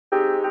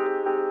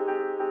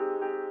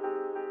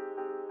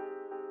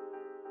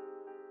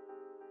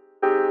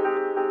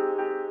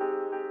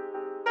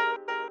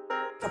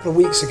couple of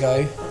weeks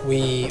ago,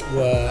 we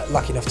were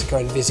lucky enough to go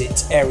and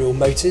visit Ariel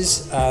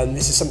Motors.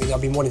 This is something that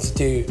I've been wanting to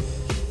do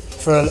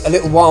for a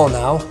little while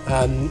now,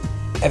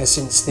 ever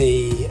since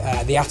the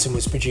Akin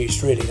was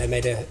produced. Really, they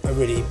made a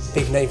really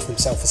big name for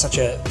themselves for such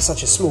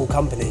a small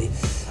company.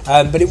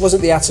 But it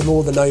wasn't the Akin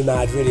or the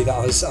Nomad really that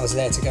I was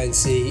there to go and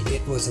see.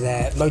 It was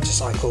their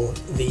motorcycle,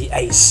 the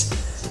Ace.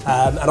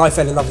 And I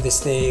fell in love with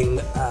this thing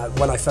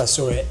when I first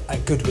saw it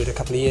at Goodwood a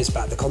couple of years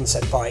back, the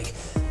concept bike,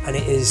 and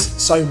it is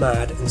so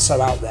mad and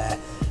so out there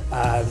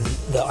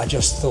that I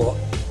just thought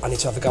I need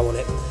to have a go on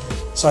it.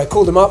 So I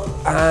called them up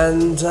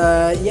and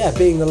yeah,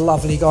 being the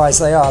lovely guys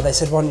they are, they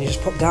said, why don't you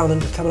just pop down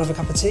and come and have a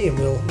cup of tea and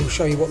we'll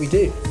show you what we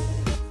do.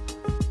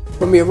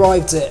 When we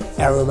arrived at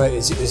Ariel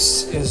Motors, it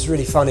was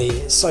really funny.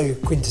 It's so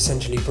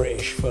quintessentially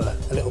British for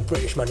a little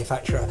British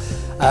manufacturer.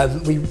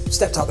 We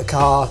stepped out the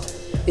car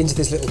into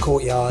this little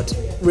courtyard,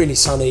 really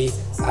sunny.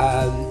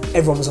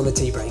 Everyone was on the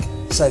tea break.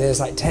 So there's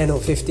like 10 or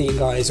 15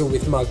 guys all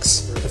with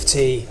mugs of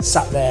tea,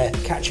 sat there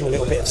catching a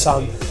little bit of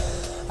sun.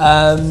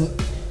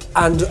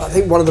 And I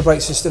think one of the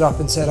breaks just stood up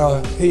and said, "Oh,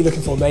 who are you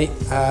looking for, mate?"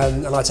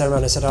 And I turned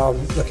around and said, "Oh,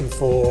 I'm looking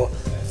for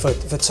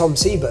Tom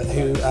Siebert,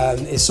 who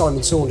is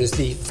Simon Saunders,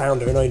 the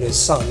founder and owner's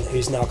son,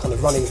 who's now kind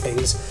of running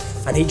things."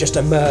 And he just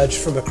emerged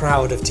from a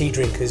crowd of tea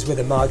drinkers with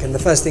a mug, and the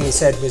first thing he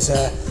said was,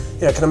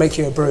 "You know, can I make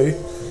you a brew?"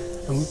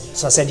 And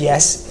so I said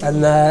yes,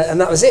 and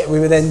that was it. We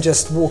were then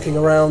just walking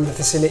around the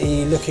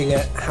facility, looking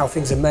at how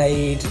things are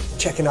made,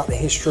 checking out the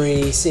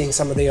history, seeing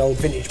some of the old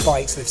vintage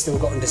bikes they've still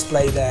got on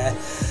display there.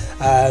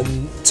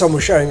 Tom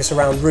was showing us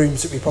around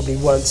rooms that we probably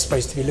weren't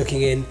supposed to be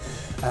looking in.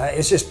 It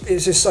was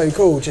just so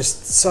cool,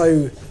 just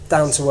so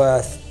down to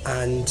earth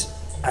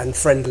and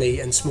friendly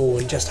and small,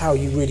 and just how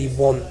you really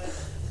want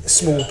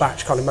small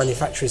batch kind of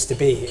manufacturers to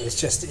be. It's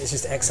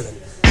just excellent.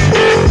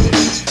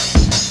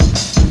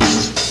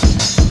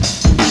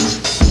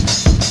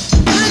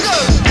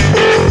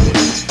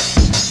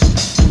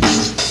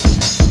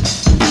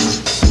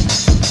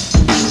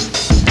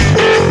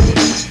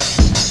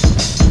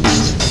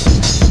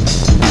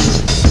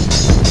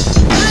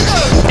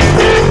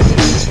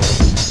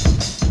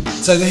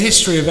 So the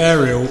history of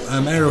Ariel,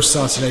 Ariel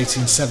started in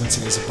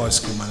 1870 as a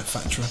bicycle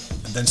manufacturer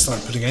and then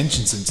started putting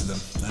engines into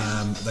them.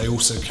 They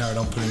also carried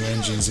on putting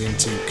engines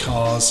into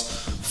cars,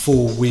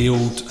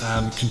 four-wheeled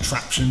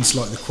contraptions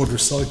like the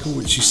quadricycle,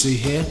 which you see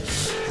here.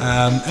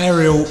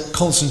 Ariel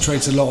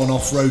concentrated a lot on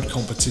off-road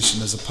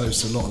competition as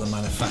opposed to a lot of the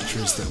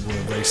manufacturers that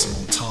were racing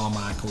on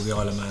tarmac or the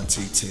Isle of Man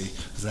TT,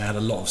 as they had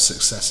a lot of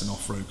success in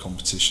off-road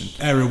competition.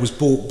 Ariel was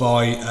bought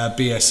by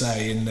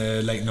BSA in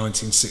the late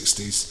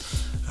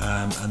 1960s.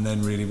 And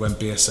then really when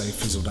BSA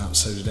fizzled out,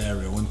 so did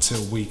Ariel,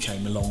 until we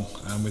came along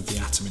with the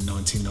Akin in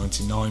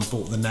 1999,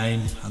 bought the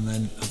name, and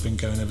then have been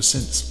going ever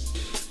since.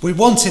 We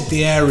wanted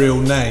the Ariel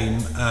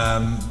name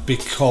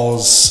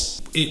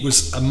because it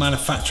was a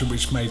manufacturer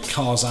which made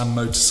cars and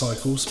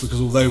motorcycles, because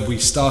although we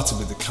started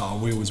with the car,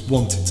 we always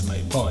wanted to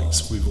make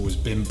bikes. We've always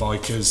been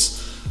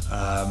bikers.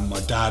 My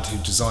dad, who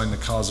designed the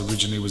cars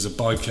originally, was a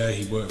biker.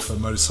 He worked for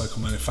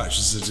motorcycle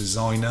manufacturers as a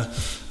designer.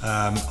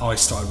 I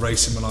started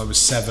racing when I was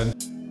 7.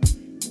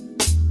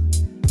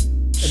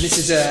 And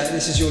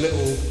this is your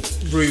little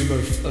room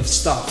of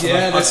stuff.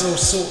 Yeah, there's all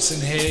sorts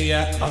in here,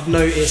 yeah. I've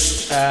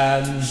noticed,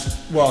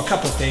 well, a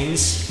couple of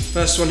things.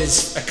 First one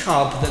is a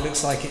cub that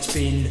looks like it's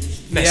been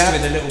messed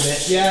with a little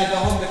bit. Yeah, the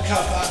Honda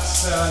Cub,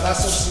 that's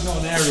obviously not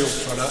an Ariel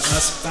product.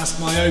 That's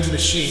my own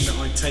machine that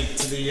I take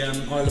to the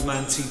Isle of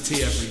Man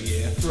TT every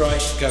year.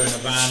 Right. Go in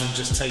a van and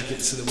just take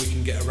it so that we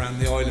can get around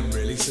the island,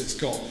 really. So it's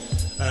got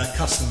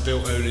custom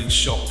built Olin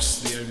shocks,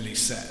 the only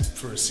set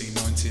for a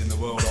C90 in the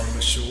world, I'm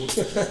assured.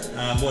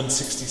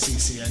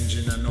 160cc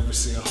engine, and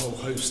obviously a whole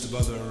host of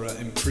other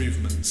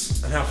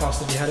improvements. And how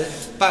fast have you had it?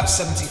 About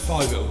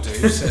 75 it'll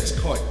do, so it's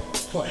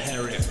quite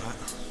hairy at that.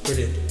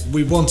 Brilliant.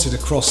 We wanted a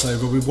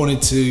crossover. We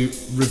wanted to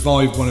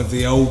revive one of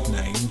the old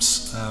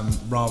names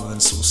rather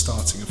than sort of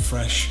starting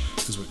afresh,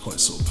 because we're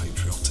quite sort of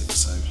patriotic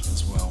so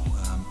as well.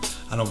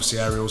 And obviously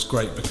Ariel's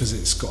great because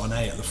it's got an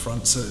A at the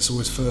front, so it's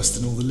always first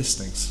in all the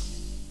listings.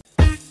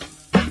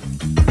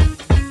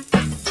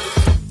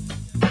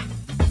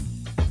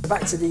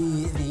 Back to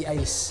the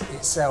Ace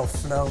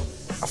itself. Now,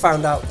 I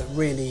found out that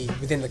really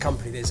within the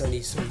company there's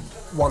only sort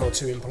of 1 or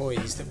 2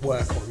 employees that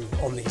work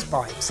on these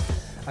bikes.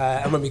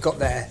 And when we got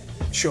there,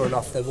 sure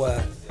enough, there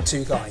were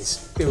 2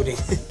 guys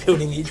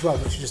building each one,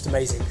 which was just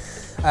amazing.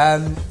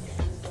 And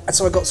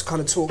so I got to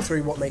kind of talk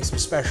through what makes them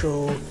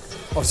special.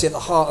 Obviously at the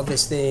heart of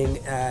this thing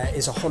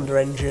is a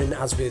Honda engine,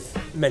 as with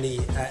many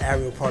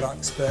Ariel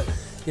products, but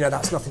you know,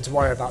 that's nothing to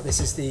worry about. This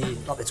is the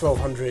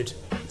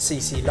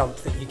 1200cc lump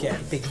that you get,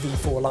 a big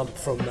V4 lump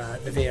from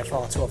the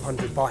VFR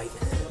 1200 bike,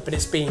 but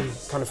it's been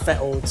kind of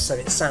fettled so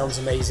it sounds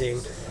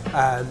amazing,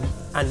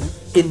 and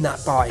in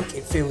that bike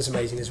it feels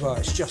amazing as well.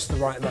 It's just the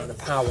right amount of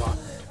power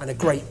and a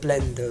great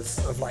blend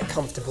of like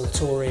comfortable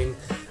touring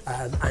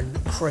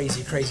and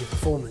crazy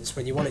performance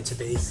when you want it to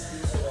be.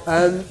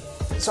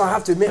 So I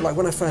have to admit, like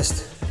when I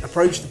first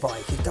approach the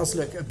bike, it does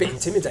look a bit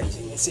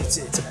intimidating.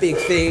 It's a big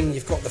thing.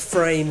 You've got the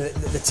frame,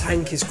 the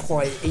tank is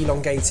quite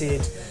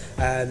elongated,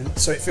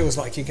 so it feels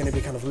like you're going to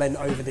be kind of leant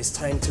over this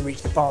tank to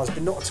reach the bars,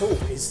 but not at all.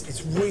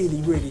 It's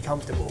really, really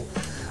comfortable.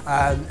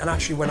 And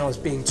actually, when I was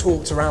being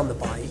talked around the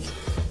bike,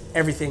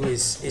 everything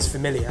is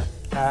familiar.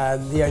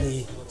 The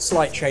only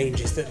slight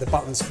change is that the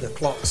buttons for the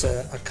clocks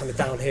are kind of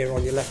down here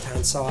on your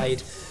left-hand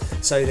side.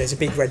 So there's a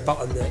big red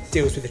button that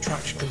deals with the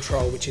traction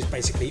control, which is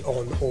basically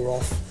on or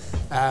off.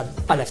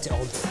 I left it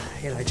on,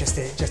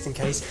 just in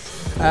case.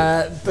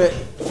 But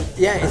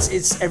yeah,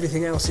 it's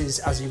everything else is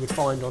as you would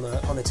find on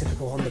a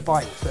typical Honda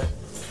bike. But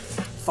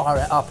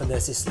fire it up, and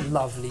there's this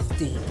lovely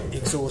deep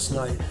exhaust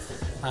note.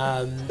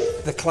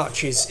 The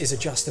clutch is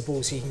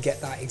adjustable, so you can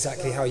get that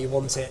exactly how you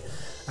want it.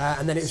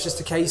 And then it was just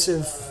a case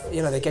of,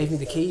 they gave me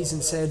the keys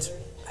and said,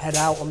 head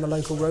out on the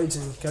local roads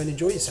and go and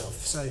enjoy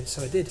yourself.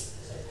 So I did.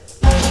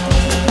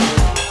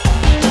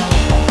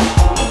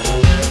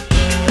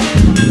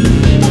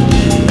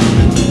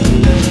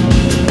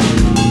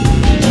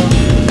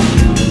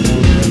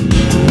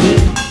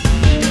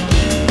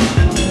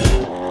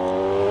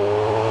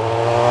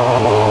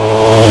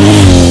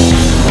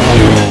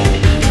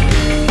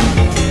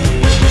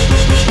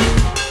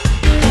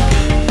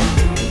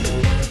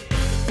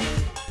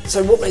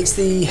 So what makes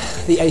the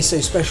Ace so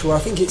special? I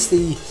think it's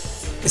the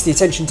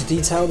attention to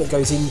detail that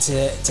goes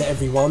into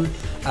every one.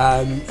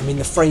 I mean,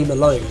 the frame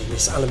alone,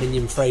 this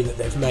aluminium frame that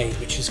they've made,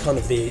 which is kind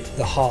of the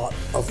heart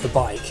of the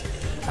bike,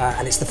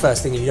 and it's the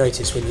first thing you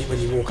notice when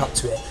you walk up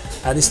to it.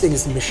 This thing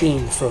is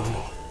machined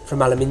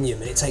from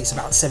aluminium, and it takes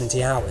about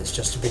 70 hours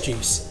just to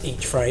produce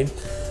each frame.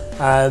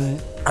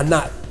 And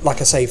that,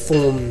 like I say,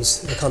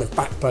 forms the kind of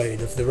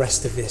backbone of the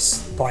rest of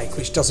this bike,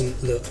 which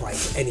doesn't look like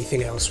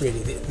anything else really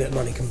that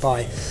money can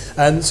buy.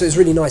 So it's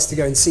really nice to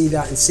go and see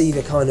that, and see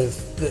the kind of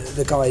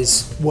the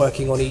guys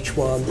working on each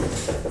one.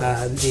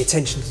 The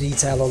attention to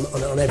detail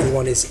on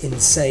everyone is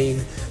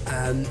insane.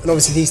 And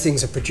obviously these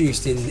things are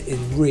produced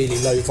in really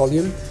low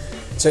volume.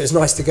 So it's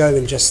nice to go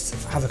and just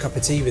have a cup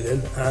of tea with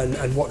them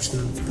and watch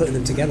them putting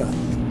them together.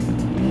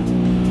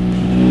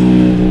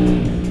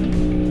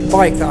 The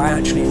bike that I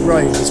actually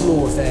rode was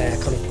more of their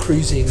kind of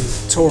cruising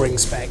touring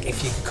spec,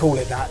 if you could call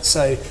it that.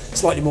 So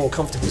slightly more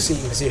comfortable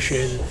seating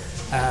position,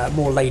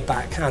 more laid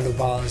back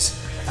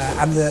handlebars,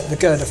 and the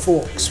girder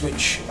forks,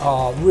 which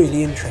are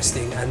really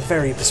interesting and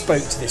very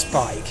bespoke to this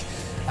bike.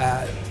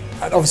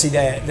 And obviously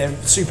they're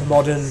super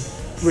modern,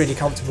 really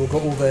comfortable,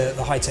 got all the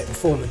high-tech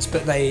performance,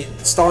 but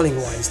styling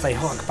wise they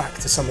hark back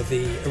to some of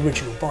the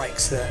original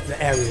bikes that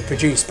Ariel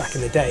produced back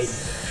in the day.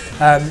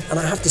 And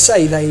I have to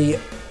say, they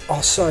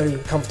are so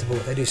comfortable.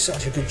 They do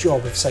such a good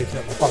job of soaking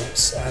up the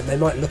bumps. They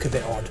might look a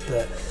bit odd,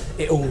 but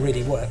it all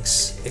really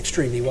works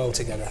extremely well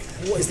together.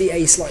 What is the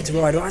Ace like to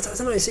ride? I don't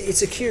know,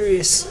 it's a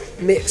curious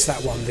mix,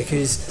 that one,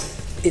 because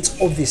it's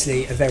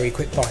obviously a very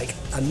quick bike,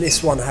 and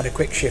this one had a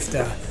quick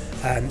shifter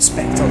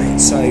spec'd on it,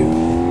 so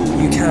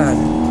you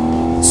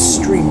can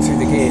stream through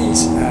the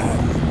gears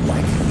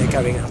like they're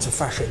going out of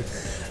fashion,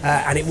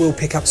 and it will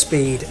pick up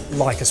speed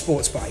like a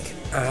sports bike.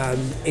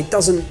 It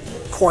doesn't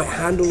quite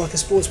handle like a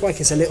sports bike.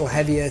 It's a little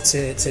heavier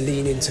to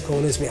lean into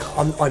corners. I mean,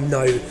 I'm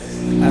no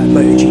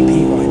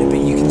MotoGP rider,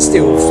 but you can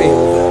still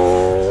feel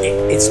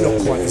that it's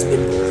not quite as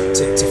nimble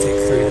to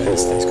flick through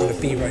those kind of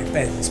B-road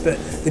bends. But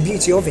the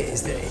beauty of it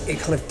is that it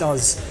kind of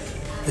does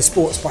the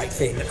sports bike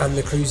thing and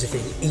the cruiser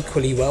thing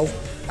equally well,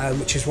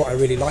 which is what I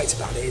really liked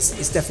about it.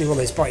 It's definitely one of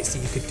those bikes that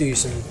you could do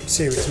some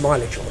serious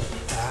mileage on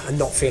and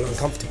not feel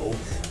uncomfortable,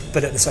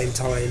 but at the same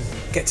time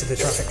get to the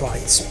traffic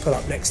lights, pull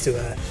up next to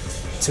a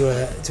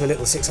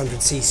little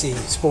 600cc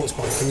sports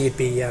bike, and you'd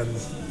be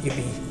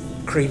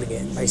creaming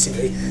it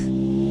basically.